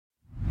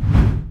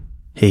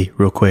Hey,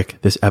 real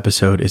quick, this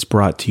episode is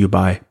brought to you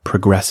by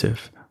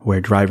Progressive, where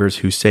drivers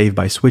who save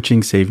by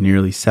switching save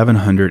nearly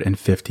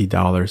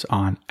 $750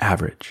 on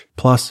average.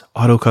 Plus,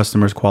 auto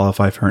customers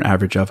qualify for an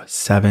average of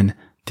 7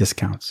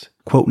 discounts.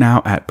 Quote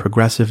now at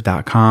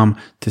progressive.com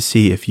to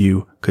see if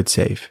you could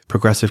save.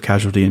 Progressive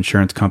Casualty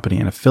Insurance Company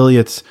and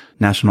Affiliates.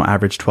 National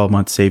average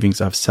 12-month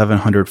savings of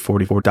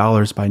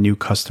 $744 by new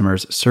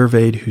customers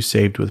surveyed who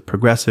saved with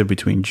Progressive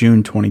between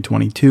June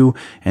 2022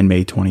 and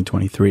May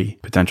 2023.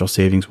 Potential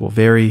savings will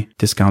vary.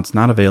 Discounts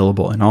not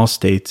available in all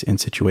states and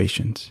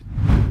situations.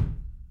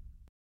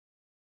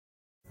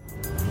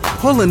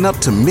 Pulling up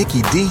to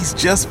Mickey D's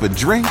just for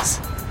drinks?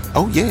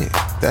 Oh yeah,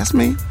 that's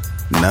me.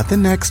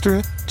 Nothing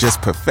extra,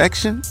 just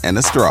perfection and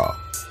a straw.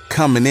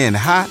 Coming in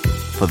hot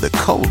for the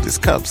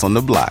coldest cups on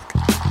the block.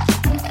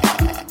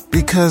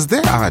 Because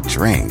there are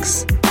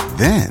drinks.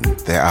 Then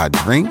there are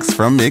drinks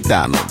from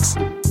McDonald's.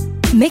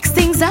 Mix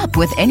things up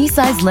with any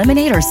size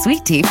lemonade or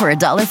sweet tea for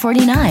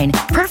 $1.49.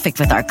 Perfect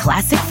with our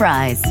classic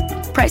fries.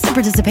 Price and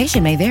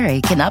participation may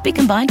vary. Cannot be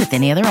combined with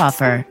any other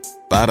offer.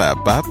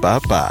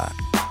 Ba-da-ba-ba-ba.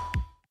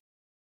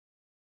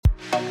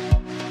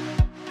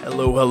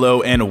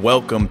 Hello, and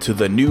welcome to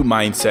the New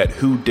Mindset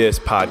Who Dis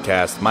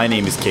podcast. My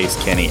name is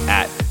Case Kenny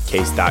at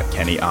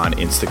case.kenny on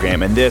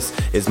Instagram, and this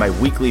is my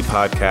weekly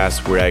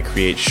podcast where I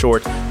create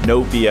short,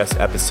 no BS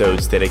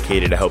episodes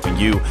dedicated to helping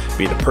you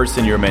be the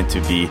person you're meant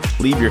to be,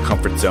 leave your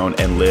comfort zone,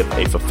 and live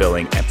a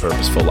fulfilling and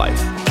purposeful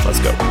life. Let's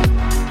go.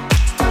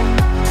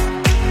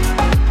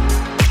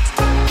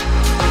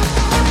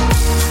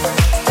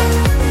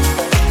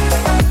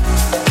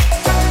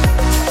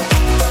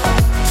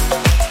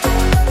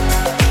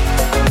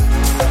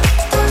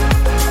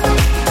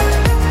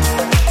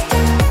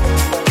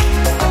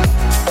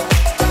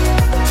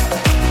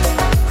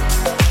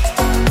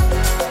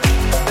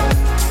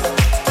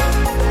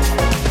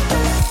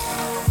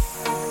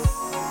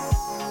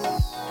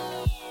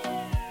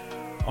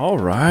 All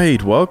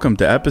right, welcome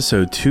to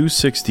episode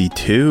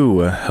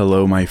 262.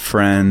 Hello, my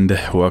friend.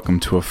 Welcome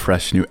to a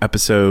fresh new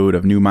episode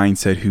of New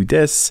Mindset Who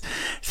Dis.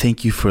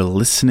 Thank you for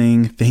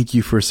listening. Thank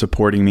you for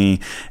supporting me.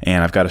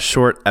 And I've got a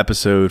short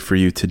episode for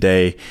you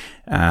today.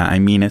 I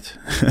mean it.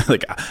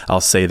 Like,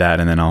 I'll say that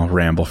and then I'll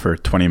ramble for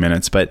 20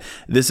 minutes. But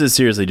this is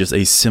seriously just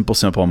a simple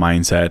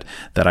mindset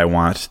that I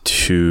want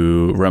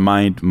to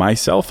remind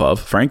myself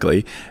of,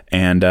 frankly,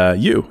 and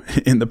you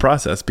in the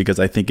process, because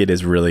I think it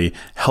is really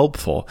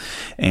helpful.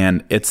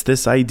 And it's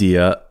this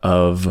idea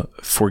of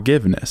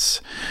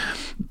forgiveness,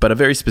 but a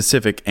very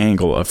specific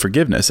angle of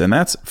forgiveness. And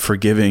that's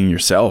forgiving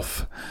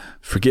yourself.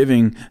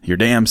 Forgiving your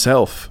damn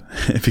self,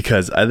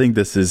 because I think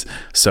this is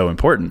so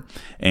important.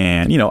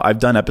 And, I've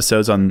done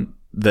episodes on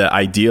the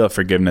idea of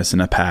forgiveness in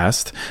the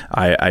past.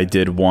 I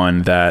did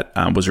one that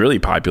was really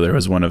popular.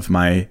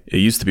 It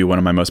used to be one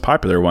of my most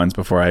popular ones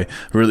before I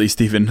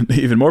released even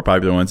more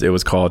popular ones. It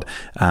was called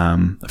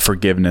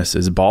Forgiveness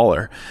is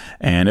Baller.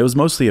 And it was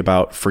mostly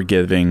about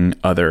forgiving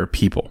other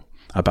people,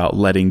 about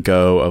letting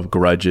go of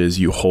grudges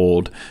you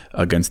hold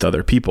against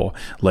other people,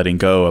 letting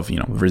go of,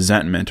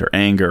 resentment or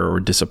anger or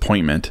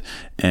disappointment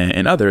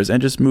in others,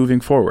 and just moving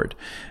forward.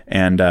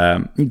 And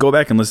go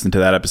back and listen to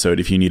that episode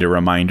if you need a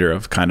reminder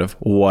of kind of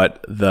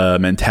what the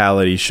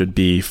mentality should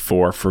be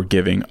for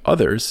forgiving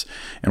others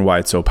and why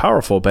it's so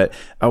powerful. But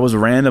I was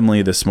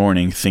randomly this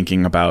morning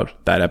thinking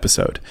about that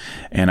episode,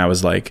 and I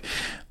was like,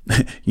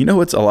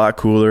 what's a lot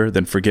cooler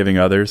than forgiving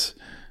others?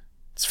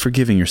 It's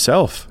forgiving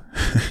yourself.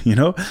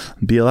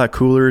 Be a lot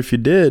cooler if you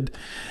did.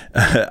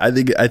 I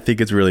think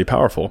it's really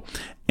powerful.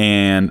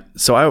 And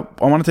so I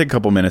want to take a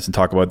couple minutes and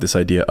talk about this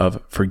idea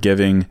of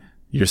forgiving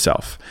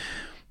yourself.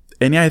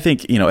 And yeah, I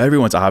think,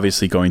 everyone's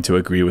obviously going to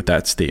agree with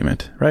that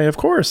statement, right? Of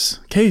course.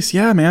 Case,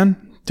 yeah, man,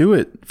 do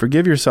it.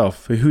 Forgive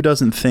yourself. Who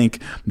doesn't think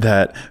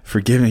that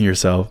forgiving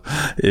yourself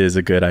is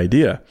a good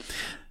idea?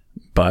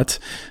 But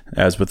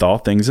as with all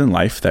things in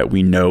life that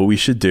we know we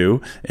should do,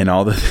 and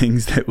all the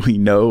things that we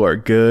know are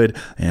good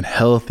and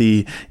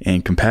healthy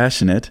and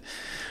compassionate,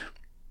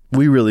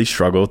 we really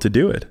struggle to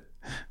do it.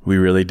 We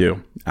really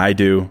do. I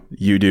do.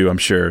 You do, I'm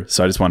sure.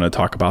 So I just want to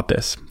talk about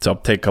this. So I'll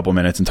take a couple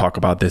minutes and talk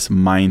about this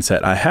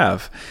mindset I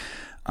have.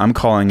 I'm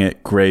calling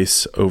it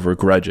grace over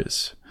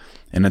grudges.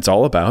 And it's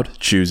all about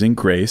choosing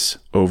grace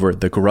over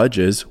the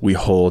grudges we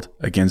hold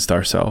against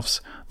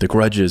ourselves. The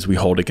grudges we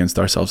hold against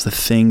ourselves, the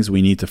things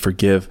we need to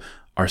forgive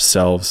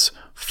ourselves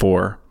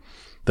for,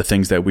 the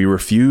things that we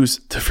refuse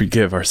to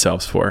forgive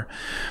ourselves for,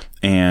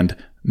 and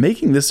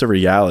making this a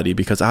reality,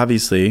 because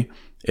obviously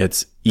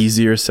it's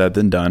easier said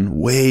than done,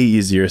 way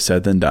easier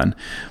said than done.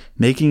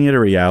 Making it a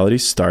reality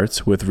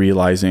starts with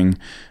realizing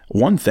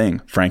one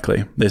thing,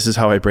 frankly. This is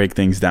how I break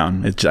things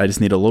down. I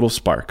just need a little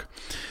spark.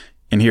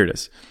 And here it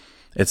is.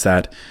 It's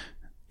that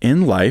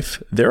in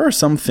life, there are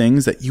some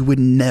things that you would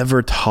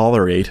never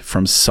tolerate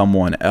from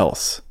someone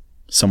else,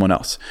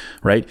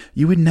 right?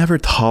 You would never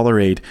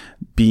tolerate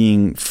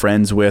being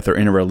friends with or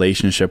in a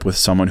relationship with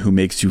someone who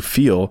makes you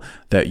feel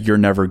that you're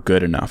never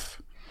good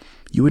enough.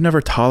 You would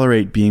never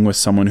tolerate being with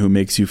someone who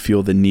makes you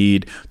feel the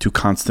need to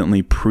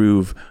constantly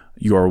prove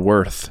your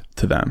worth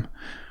to them.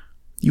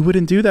 You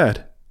wouldn't do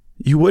that.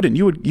 You wouldn't.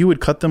 You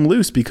would cut them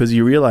loose because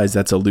you realize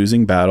that's a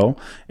losing battle,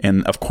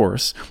 and of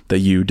course that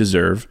you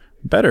deserve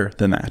better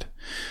than that.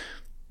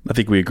 I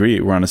think we agree.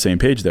 We're on the same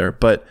page there.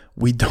 But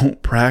we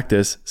don't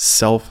practice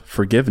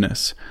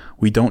self-forgiveness.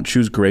 We don't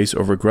choose grace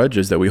over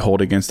grudges that we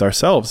hold against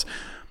ourselves.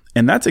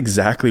 And that's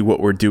exactly what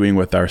we're doing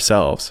with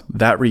ourselves.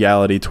 That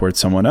reality towards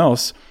someone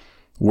else,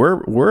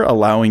 we're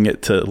allowing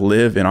it to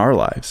live in our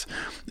lives.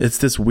 It's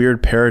this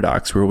weird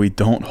paradox where we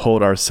don't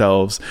hold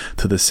ourselves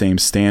to the same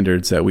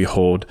standards that we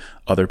hold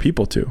other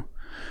people to.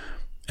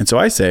 And so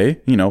I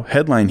say,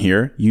 headline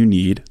here, you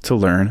need to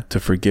learn to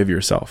forgive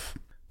yourself.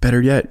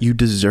 Better yet, you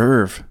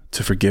deserve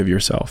to forgive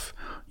yourself.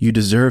 You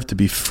deserve to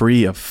be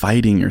free of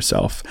fighting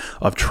yourself,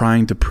 of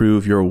trying to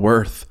prove your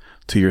worth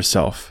to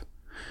yourself.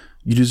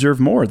 You deserve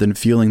more than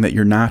feeling that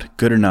you're not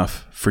good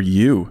enough for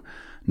you,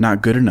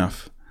 not good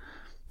enough.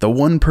 The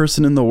one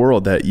person in the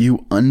world that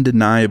you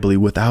undeniably,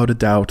 without a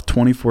doubt,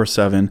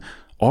 24/7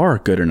 are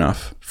good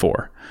enough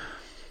for.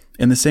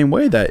 In the same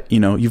way that,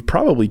 you've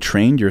probably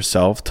trained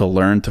yourself to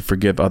learn to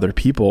forgive other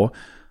people,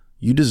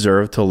 you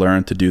deserve to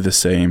learn to do the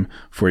same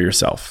for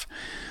yourself.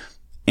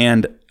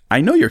 And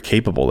I know you're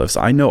capable of this.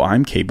 I know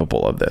I'm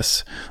capable of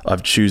this,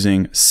 of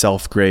choosing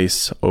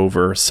self-grace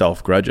over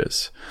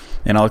self-grudges.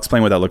 And I'll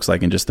explain what that looks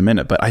like in just a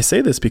minute. But I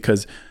say this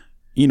because,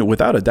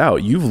 without a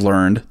doubt, you've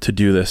learned to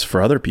do this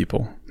for other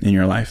people in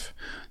your life.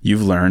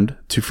 You've learned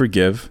to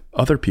forgive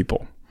other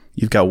people.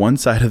 You've got one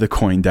side of the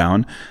coin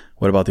down.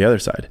 What about the other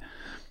side?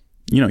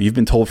 You've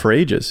been told for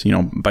ages,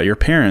 by your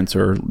parents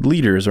or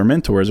leaders or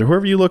mentors or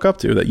whoever you look up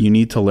to that you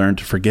need to learn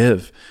to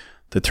forgive,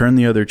 to turn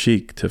the other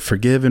cheek, to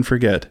forgive and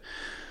forget.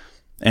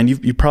 And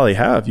you probably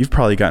have. You've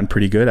probably gotten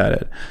pretty good at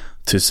it.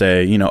 To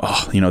say,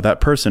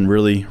 that person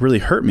really, really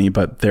hurt me,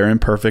 but they're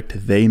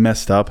imperfect. They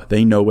messed up.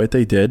 They know what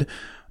they did,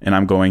 and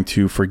I'm going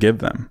to forgive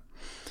them.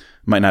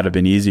 Might not have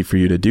been easy for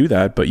you to do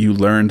that, but you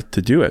learned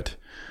to do it.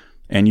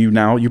 And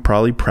you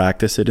probably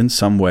practice it in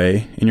some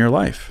way in your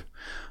life.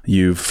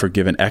 You've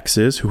forgiven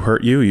exes who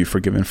hurt you. You've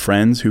forgiven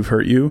friends who've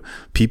hurt you,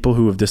 people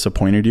who have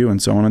disappointed you, and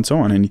so on and so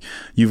on. And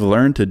you've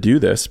learned to do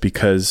this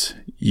because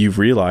you've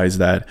realized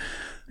that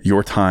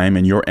your time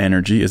and your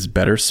energy is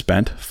better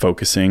spent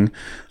focusing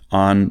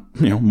on,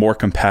 more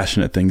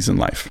compassionate things in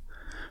life.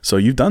 So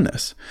you've done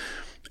this.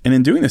 And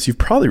in doing this, you've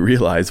probably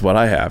realized what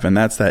I have, and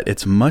that's that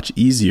it's much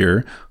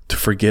easier to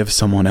forgive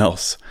someone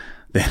else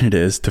than it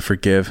is to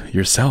forgive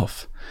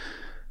yourself.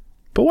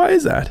 But why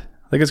is that?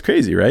 It's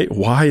crazy, right?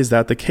 Why is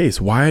that the case?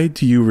 Why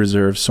do you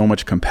reserve so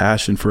much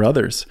compassion for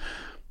others,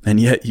 and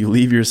yet you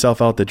leave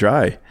yourself out to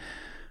dry?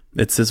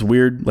 It's this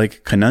weird,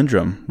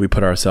 conundrum we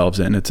put ourselves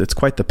in. It's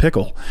quite the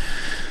pickle.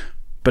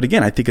 But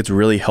again, I think it's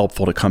really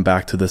helpful to come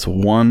back to this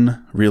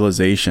one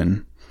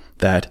realization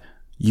that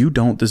you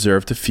don't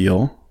deserve to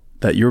feel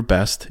that your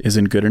best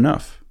isn't good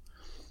enough.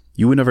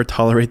 You would never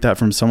tolerate that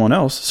from someone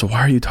else, so why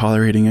are you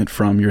tolerating it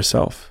from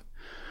yourself?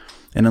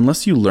 And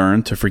unless you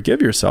learn to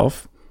forgive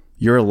yourself,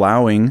 you're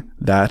allowing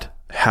that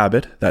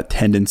habit, that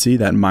tendency,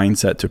 that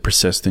mindset to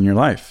persist in your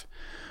life.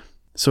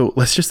 So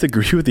let's just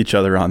agree with each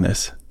other on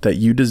this, that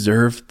you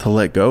deserve to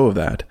let go of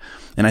that.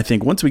 And I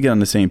think once we get on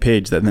the same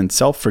page, that then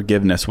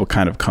self-forgiveness will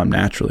kind of come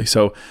naturally.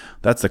 So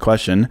that's the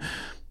question.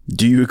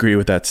 Do you agree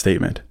with that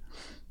statement?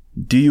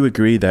 Do you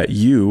agree that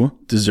you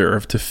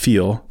deserve to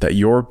feel that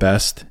your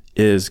best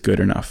is good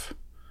enough,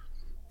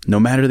 no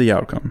matter the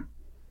outcome?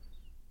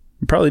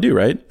 You probably do,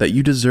 right? That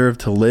you deserve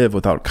to live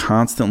without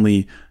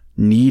constantly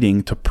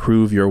needing to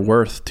prove your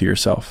worth to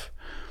yourself.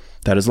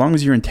 That as long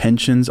as your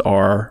intentions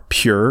are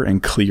pure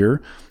and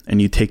clear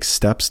and you take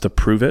steps to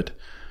prove it,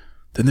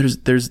 then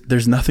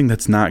there's nothing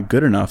that's not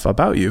good enough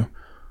about you,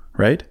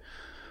 right?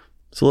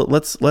 So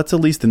let's at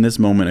least in this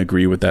moment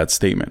agree with that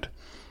statement.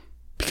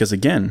 Because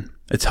again,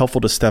 it's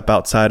helpful to step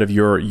outside of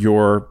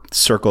your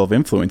circle of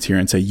influence here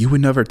and say, you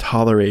would never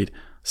tolerate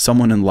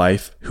someone in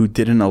life who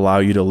didn't allow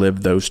you to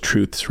live those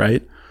truths,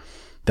 right?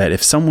 That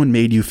if someone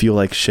made you feel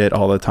like shit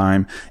all the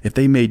time, if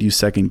they made you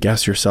second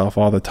guess yourself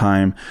all the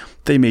time,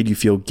 if they made you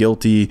feel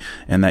guilty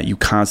and that you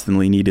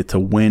constantly needed to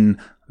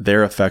win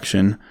their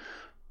affection,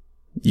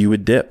 you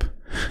would dip.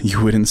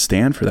 You wouldn't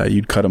stand for that.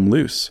 You'd cut them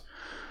loose.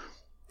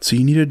 So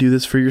you need to do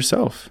this for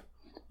yourself.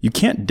 You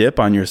can't dip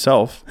on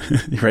yourself,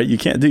 right? You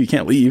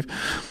can't leave.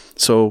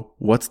 So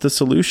what's the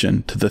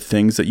solution to the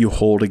things that you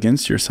hold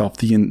against yourself,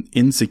 the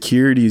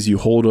insecurities you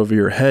hold over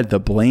your head, the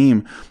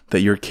blame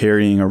that you're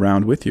carrying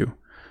around with you?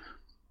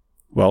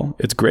 Well,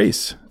 it's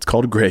grace. It's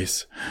called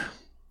grace.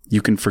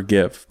 You can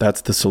forgive.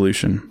 That's the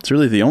solution. It's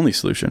really the only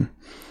solution.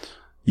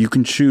 You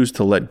can choose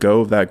to let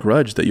go of that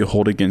grudge that you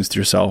hold against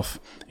yourself,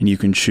 and you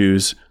can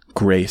choose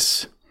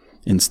grace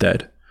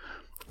instead.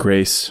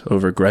 Grace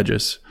over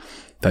grudges.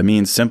 That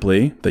means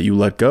simply that you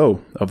let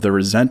go of the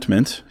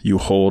resentment you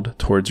hold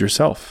towards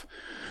yourself.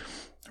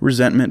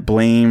 Resentment,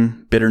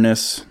 blame,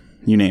 bitterness,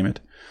 you name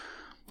it.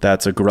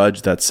 That's a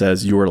grudge that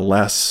says you are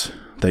less,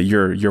 that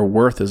your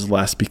worth is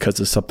less because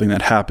of something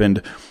that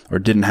happened or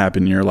didn't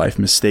happen in your life,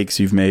 mistakes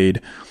you've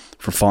made,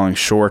 for falling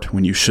short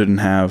when you shouldn't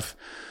have.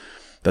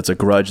 That's a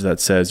grudge that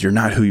says you're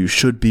not who you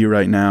should be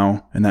right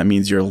now, and that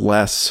means you're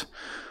less.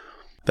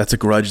 That's a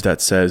grudge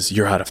that says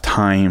you're out of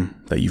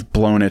time, that you've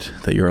blown it,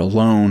 that you're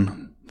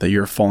alone, that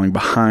you're falling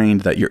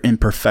behind, that your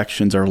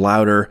imperfections are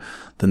louder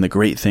than the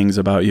great things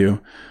about you.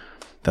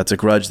 That's a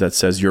grudge that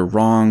says your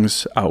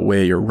wrongs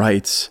outweigh your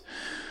rights.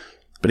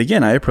 But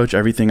again, I approach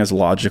everything as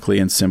logically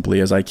and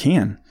simply as I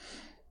can.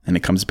 And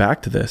it comes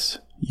back to this.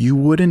 You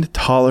wouldn't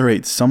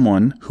tolerate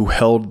someone who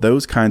held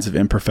those kinds of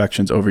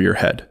imperfections over your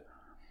head.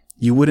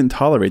 You wouldn't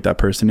tolerate that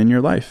person in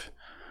your life.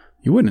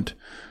 You wouldn't.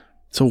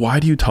 So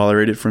why do you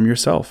tolerate it from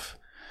yourself?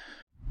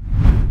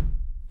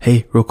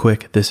 Hey, real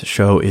quick, this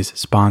show is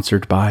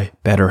sponsored by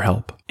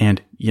BetterHelp.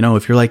 And,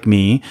 if you're like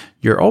me,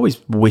 you're always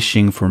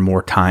wishing for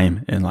more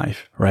time in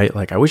life, right?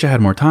 Like, I wish I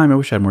had more time. I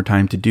wish I had more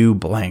time to do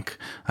blank.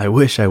 I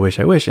wish.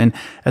 And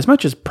as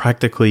much as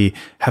practically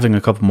having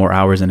a couple more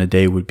hours in a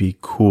day would be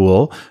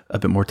cool, a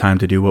bit more time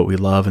to do what we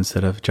love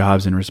instead of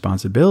jobs and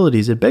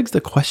responsibilities, it begs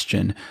the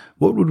question,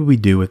 what would we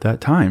do with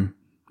that time?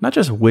 Not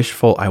just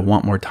wishful, I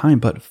want more time,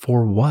 but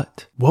for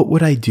what? What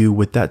would I do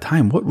with that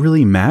time? What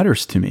really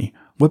matters to me?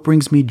 What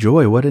brings me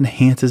joy? What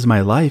enhances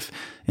my life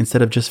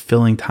instead of just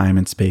filling time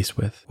and space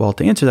with? Well,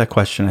 to answer that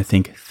question, I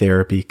think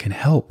therapy can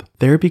help.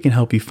 Therapy can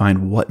help you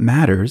find what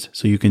matters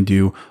so you can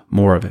do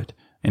more of it.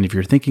 And if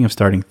you're thinking of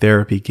starting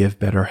therapy, give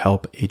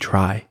BetterHelp a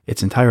try.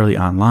 It's entirely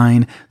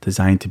online,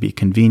 designed to be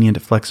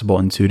convenient, flexible,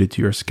 and suited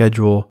to your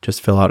schedule.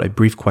 Just fill out a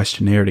brief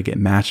questionnaire to get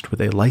matched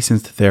with a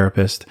licensed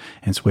therapist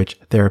and switch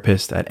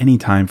therapists at any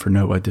time for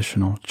no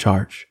additional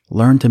charge.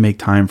 Learn to make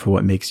time for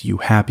what makes you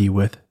happy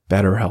with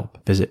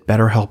BetterHelp. Visit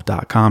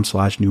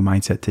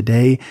betterhelp.com/newmindset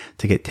today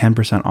to get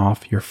 10%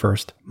 off your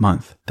first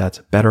month. That's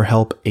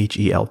BetterHelp,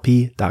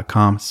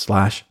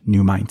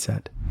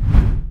 HELP.com/newmindset.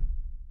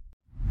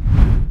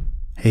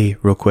 Hey,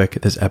 real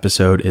quick, this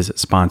episode is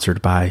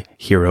sponsored by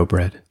Hero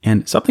Bread.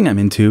 And something I'm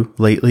into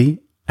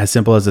lately, as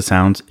simple as it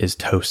sounds, is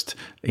toast.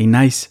 A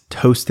nice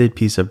toasted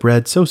piece of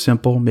bread, so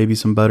simple, maybe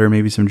some butter,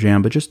 maybe some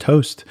jam, but just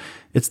toast.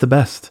 It's the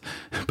best.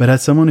 But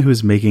as someone who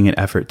is making an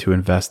effort to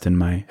invest in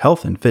my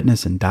health and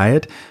fitness and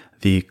diet,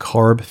 the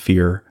carb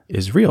fear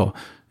is real.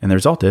 And the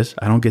result is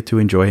I don't get to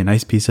enjoy a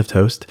nice piece of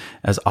toast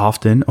as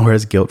often or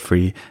as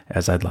guilt-free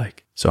as I'd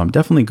like. So I'm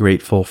definitely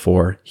grateful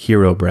for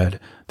Hero Bread.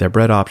 Their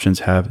bread options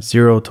have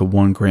 0 to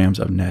 1 grams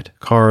of net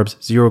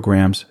carbs, 0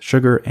 grams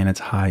sugar, and it's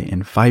high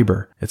in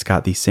fiber. It's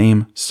got the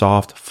same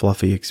soft,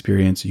 fluffy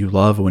experience you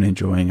love when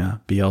enjoying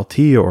a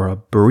BLT or a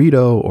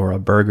burrito or a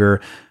burger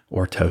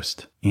or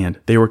toast. And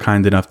they were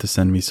kind enough to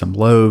send me some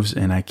loaves,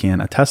 and I can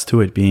attest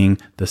to it being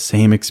the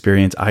same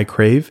experience I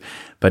crave,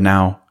 but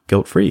now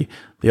guilt-free.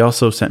 They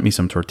also sent me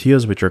some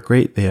tortillas, which are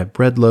great. They have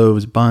bread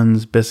loaves,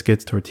 buns,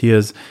 biscuits,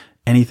 tortillas,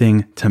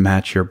 anything to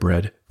match your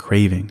bread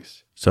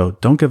cravings. So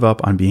don't give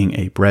up on being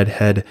a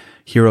breadhead.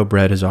 Hero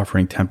Bread is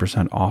offering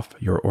 10% off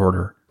your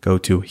order. Go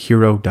to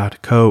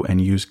hero.co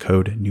and use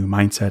code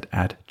NEWMINDSET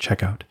at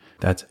checkout.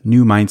 That's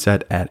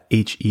NEWMINDSET at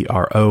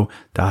hero.co.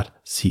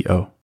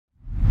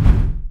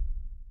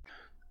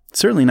 It's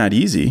certainly not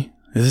easy.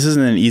 This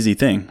isn't an easy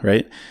thing,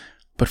 right?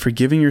 But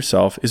forgiving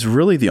yourself is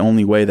really the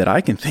only way that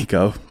I can think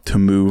of to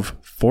move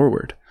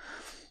forward.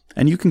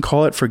 And you can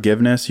call it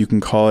forgiveness. You can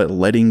call it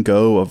letting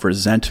go of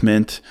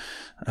resentment,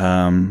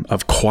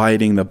 of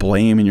quieting the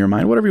blame in your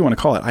mind, whatever you want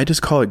to call it. I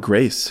just call it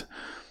grace.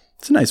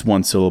 It's a nice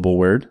one-syllable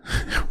word.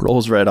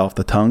 Rolls right off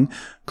the tongue.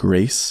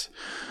 Grace.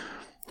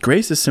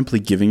 Grace is simply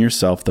giving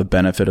yourself the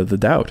benefit of the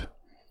doubt.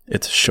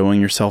 It's showing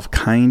yourself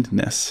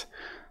kindness,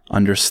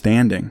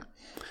 understanding.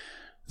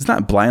 It's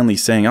not blindly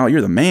saying, oh,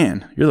 you're the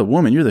man, you're the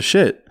woman, you're the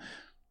shit.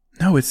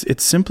 No,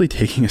 it's simply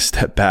taking a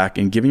step back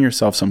and giving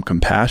yourself some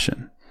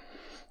compassion.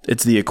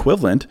 It's the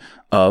equivalent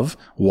of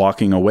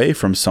walking away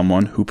from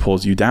someone who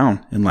pulls you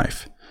down in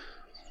life.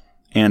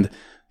 And,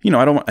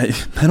 I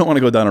don't want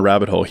to go down a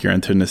rabbit hole here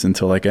and turn this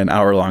into like an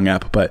hour-long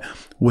app, but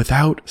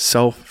without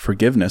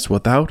self-forgiveness,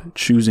 without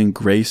choosing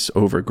grace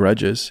over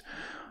grudges,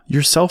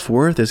 your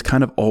self-worth is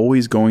kind of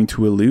always going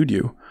to elude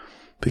you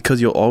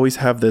because you'll always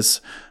have this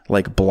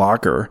like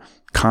blocker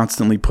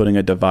constantly putting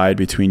a divide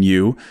between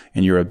you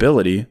and your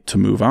ability to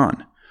move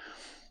on.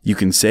 You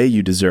can say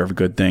you deserve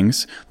good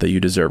things, that you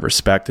deserve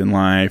respect in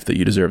life, that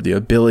you deserve the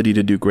ability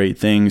to do great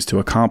things, to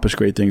accomplish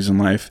great things in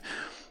life.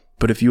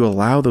 But if you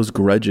allow those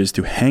grudges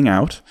to hang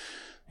out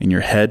in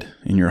your head,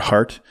 in your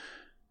heart,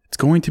 it's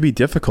going to be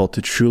difficult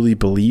to truly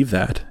believe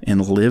that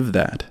and live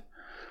that.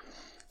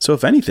 So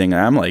if anything,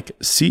 I'm like,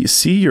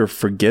 see your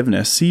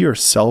forgiveness, see your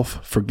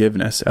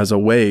self-forgiveness as a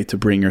way to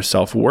bring your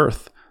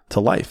self-worth to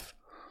life.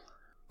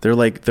 They're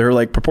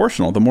like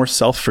proportional. The more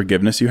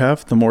self-forgiveness you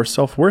have, the more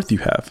self-worth you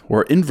have.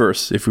 Or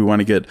inverse, if we want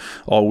to get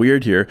all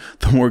weird here,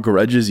 the more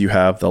grudges you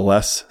have, the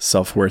less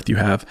self-worth you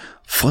have.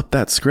 Flip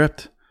that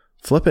script.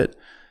 Flip it.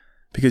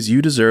 Because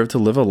you deserve to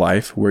live a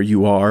life where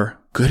you are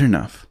good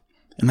enough.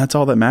 And that's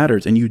all that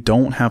matters. And you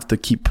don't have to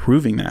keep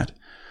proving that.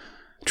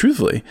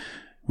 Truthfully,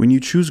 when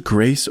you choose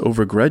grace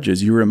over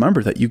grudges, you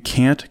remember that you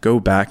can't go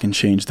back and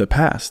change the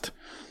past.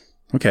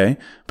 Okay?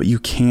 But you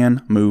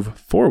can move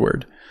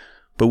forward.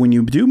 But when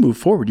you do move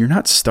forward, you're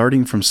not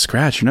starting from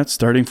scratch. You're not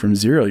starting from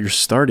zero. You're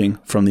starting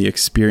from the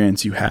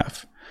experience you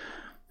have.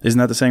 Isn't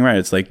that the saying, right?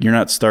 It's like, you're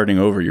not starting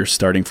over, you're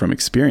starting from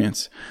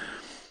experience.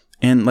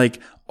 And like,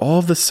 all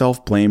of the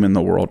self-blame in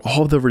the world,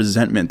 all of the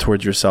resentment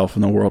towards yourself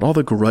in the world, all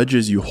the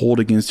grudges you hold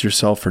against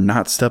yourself for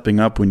not stepping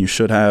up when you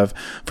should have,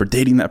 for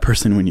dating that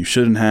person when you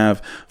shouldn't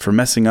have, for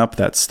messing up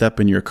that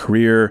step in your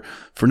career,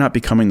 for not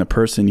becoming the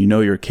person you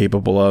know you're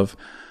capable of,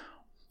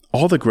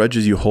 all the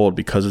grudges you hold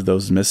because of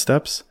those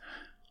missteps,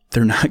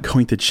 they're not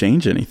going to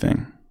change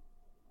anything.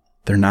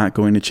 They're not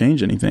going to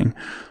change anything.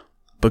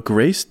 But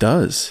grace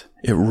does.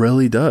 It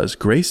really does.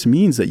 Grace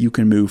means that you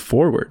can move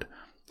forward,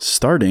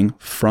 starting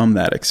from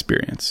that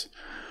experience.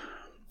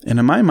 And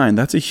in my mind,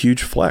 that's a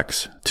huge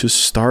flex, to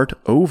start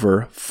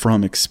over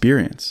from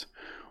experience.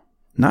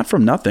 Not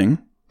from nothing,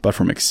 but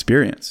from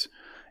experience.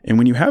 And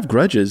when you have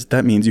grudges,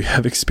 that means you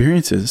have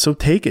experiences. So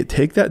take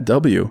that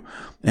W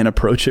and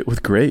approach it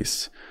with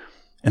grace.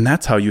 And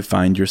that's how you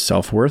find your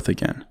self-worth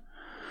again.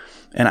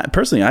 And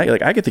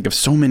I could think of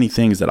so many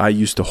things that I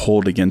used to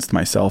hold against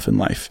myself in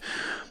life.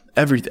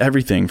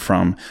 Everything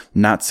from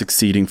not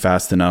succeeding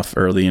fast enough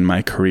early in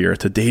my career,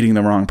 to dating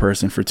the wrong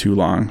person for too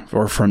long,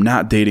 or from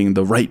not dating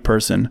the right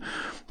person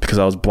because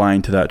I was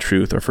blind to that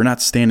truth, or for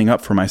not standing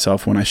up for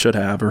myself when I should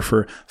have, or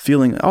for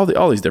feeling all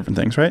these different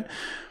things, right?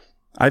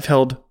 I've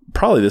held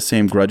probably the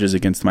same grudges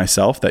against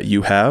myself that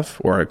you have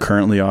or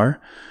currently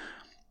are.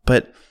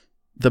 But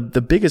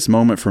the biggest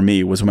moment for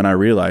me was when I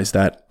realized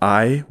that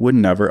I would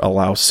never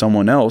allow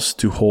someone else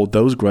to hold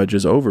those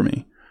grudges over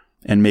me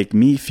and make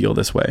me feel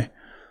this way.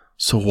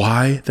 So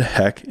why the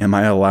heck am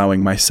I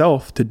allowing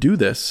myself to do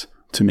this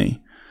to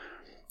me?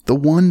 The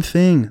one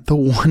thing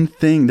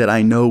that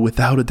I know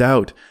without a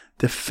doubt,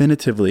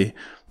 definitively,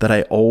 that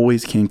I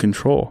always can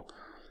control.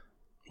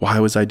 Why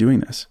was I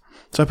doing this?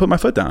 So I put my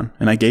foot down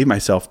and I gave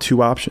myself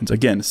two options.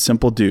 Again,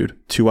 simple dude,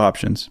 two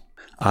options.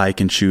 I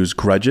can choose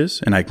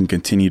grudges and I can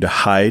continue to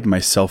hide my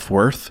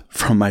self-worth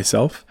from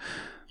myself,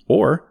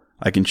 or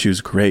I can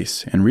choose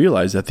grace and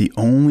realize that the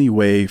only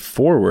way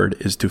forward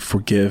is to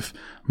forgive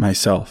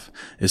myself,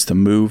 is to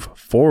move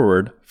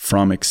forward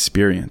from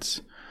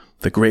experience.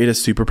 The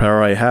greatest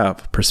superpower I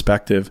have,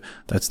 perspective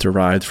that's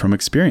derived from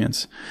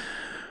experience.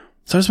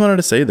 So I just wanted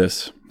to say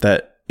this,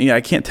 that I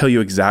can't tell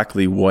you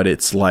exactly what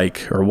it's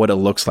like or what it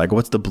looks like.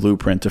 What's the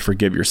blueprint to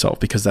forgive yourself?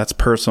 Because that's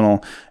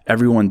personal.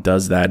 Everyone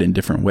does that in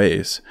different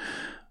ways.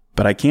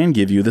 But I can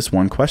give you this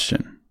one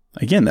question,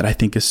 again, that I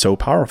think is so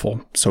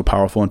powerful. So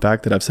powerful, in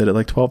fact, that I've said it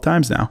like 12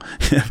 times now.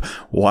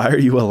 Why are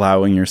you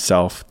allowing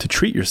yourself to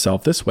treat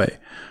yourself this way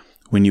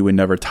when you would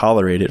never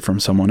tolerate it from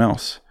someone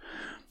else?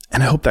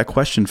 And I hope that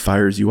question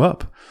fires you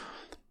up.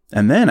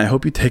 And then I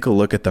hope you take a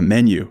look at the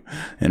menu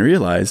and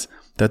realize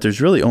that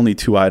there's really only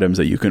two items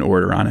that you can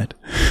order on it.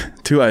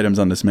 Two items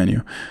on this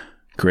menu: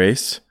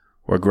 grace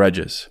or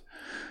grudges.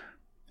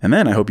 And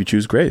then I hope you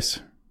choose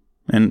grace.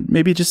 And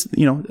maybe just,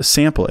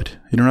 sample it.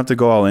 You don't have to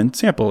go all in.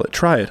 Sample it.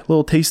 Try it. A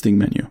little tasting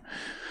menu.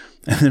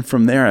 And then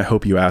from there, I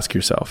hope you ask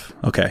yourself,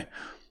 okay,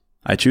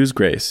 I choose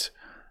grace.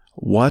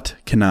 What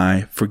can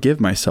I forgive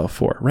myself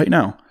for right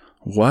now?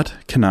 What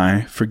can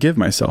I forgive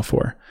myself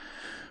for?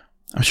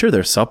 I'm sure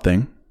there's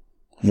something,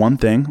 one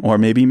thing, or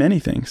maybe many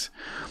things.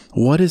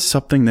 What is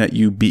something that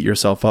you beat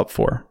yourself up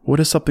for? What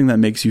is something that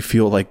makes you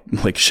feel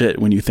like shit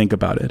when you think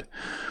about it?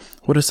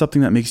 What is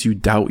something that makes you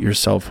doubt your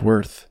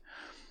self-worth?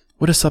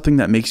 What is something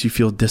that makes you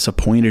feel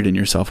disappointed in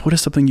yourself? What is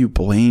something you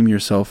blame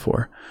yourself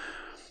for?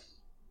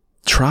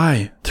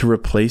 Try to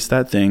replace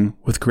that thing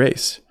with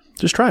grace.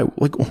 Just try.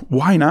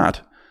 Why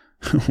not?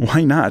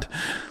 Why not?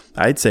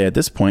 I'd say at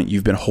this point,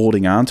 you've been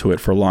holding on to it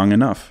for long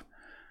enough.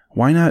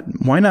 Why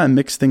not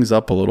mix things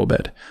up a little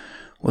bit?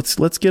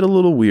 Let's get a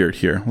little weird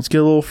here. Let's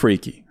get a little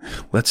freaky.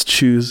 Let's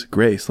choose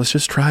grace. Let's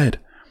just try it.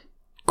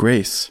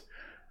 Grace,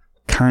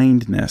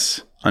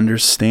 kindness,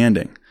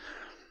 understanding.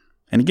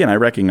 And again, I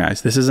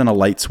recognize this isn't a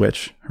light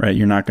switch, right?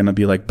 You're not going to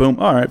be like, boom,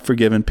 all right,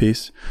 forgiven,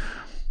 peace.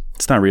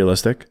 It's not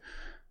realistic.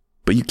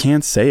 But you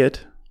can say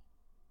it.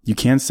 You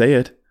can say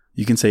it.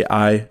 You can say,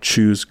 I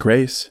choose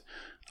grace.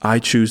 I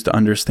choose to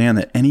understand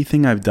that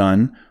anything I've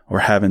done or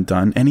haven't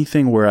done,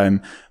 anything where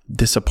I'm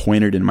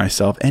disappointed in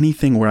myself,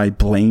 anything where I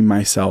blame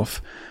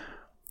myself,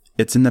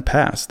 it's in the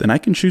past. And I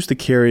can choose to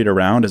carry it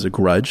around as a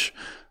grudge,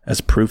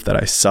 as proof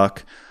that I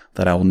suck,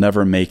 that I will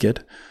never make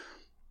it.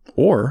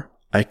 Or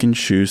I can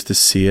choose to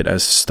see it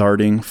as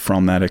starting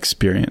from that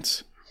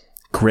experience.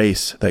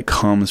 Grace that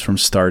comes from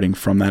starting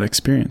from that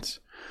experience.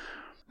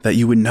 That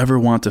you would never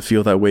want to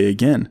feel that way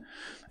again.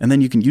 And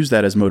then you can use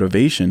that as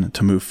motivation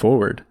to move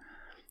forward,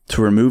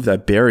 to remove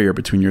that barrier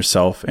between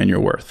yourself and your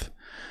worth.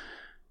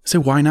 Say,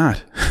 why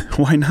not?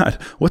 Why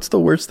not? What's the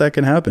worst that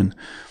can happen?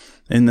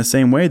 In the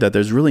same way that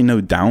there's really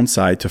no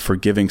downside to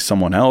forgiving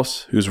someone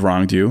else who's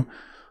wronged you,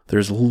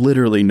 there's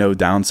literally no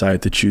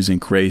downside to choosing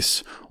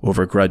grace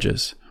over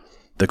grudges.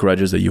 The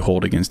grudges that you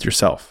hold against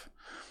yourself.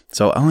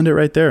 So I'll end it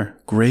right there.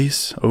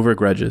 Grace over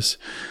grudges.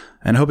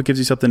 And I hope it gives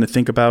you something to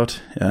think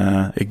about.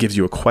 It gives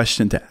you a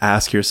question to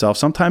ask yourself.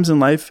 Sometimes in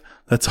life,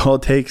 that's all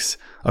it takes.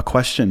 A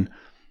question.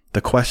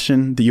 The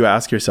question that you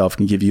ask yourself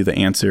can give you the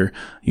answer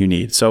you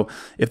need. So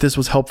if this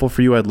was helpful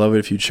for you, I'd love it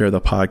if you'd share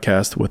the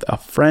podcast with a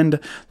friend.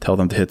 Tell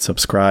them to hit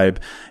subscribe.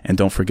 And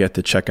don't forget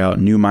to check out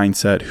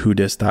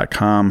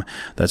newmindsetwhodis.com.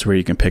 That's where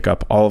you can pick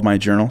up all of my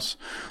journals,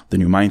 the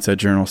New Mindset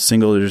Journal,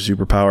 Single Leader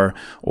Superpower,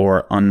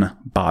 or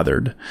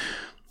Unbothered.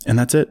 And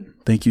that's it.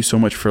 Thank you so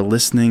much for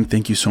listening.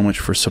 Thank you so much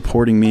for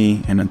supporting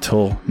me. And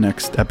until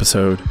next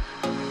episode,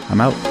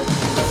 I'm out.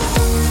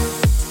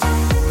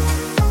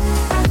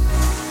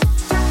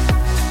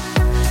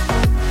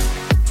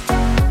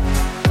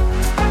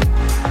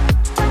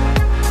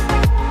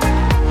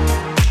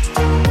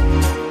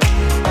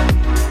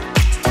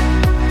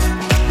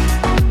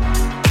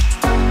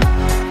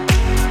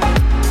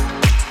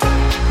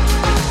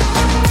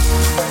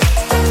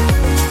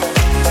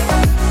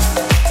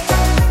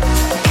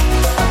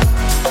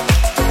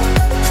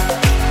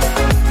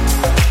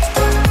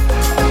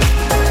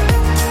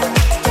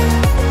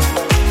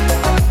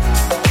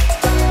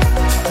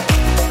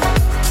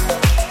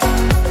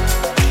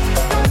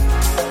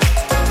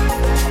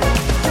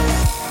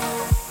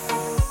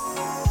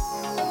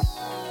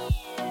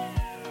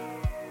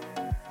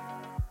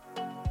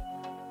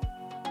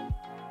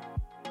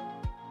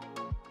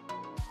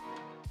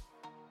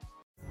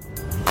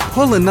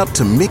 Pulling up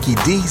to Mickey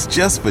D's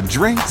just for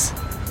drinks?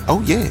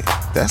 Oh yeah,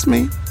 that's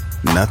me.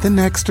 Nothing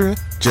extra,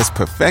 just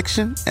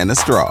perfection and a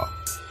straw.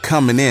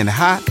 Coming in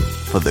hot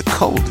for the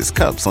coldest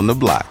cups on the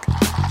block.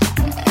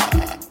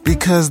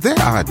 Because there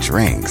are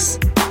drinks.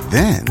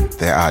 Then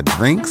there are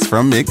drinks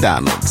from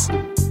McDonald's.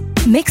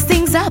 Mix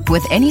things up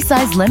with any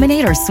size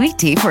lemonade or sweet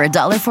tea for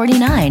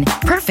 $1.49.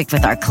 Perfect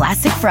with our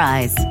classic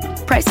fries.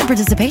 Price and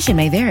participation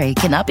may vary.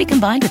 Cannot be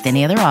combined with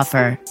any other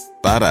offer.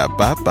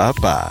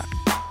 Ba-da-ba-ba-ba.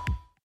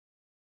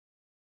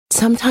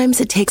 Sometimes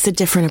it takes a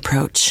different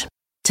approach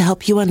to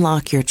help you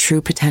unlock your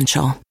true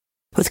potential.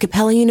 With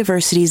Capella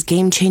University's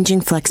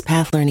game-changing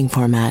FlexPath learning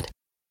format,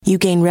 you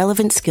gain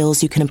relevant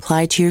skills you can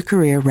apply to your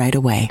career right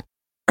away.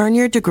 Earn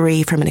your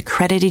degree from an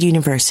accredited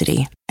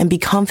university and be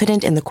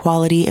confident in the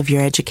quality of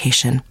your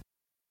education.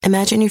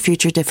 Imagine your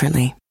future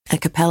differently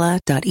at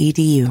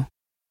capella.edu.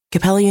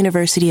 Capella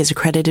University is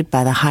accredited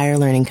by the Higher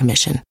Learning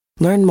Commission.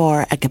 Learn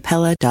more at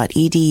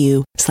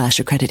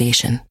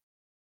capella.edu/accreditation.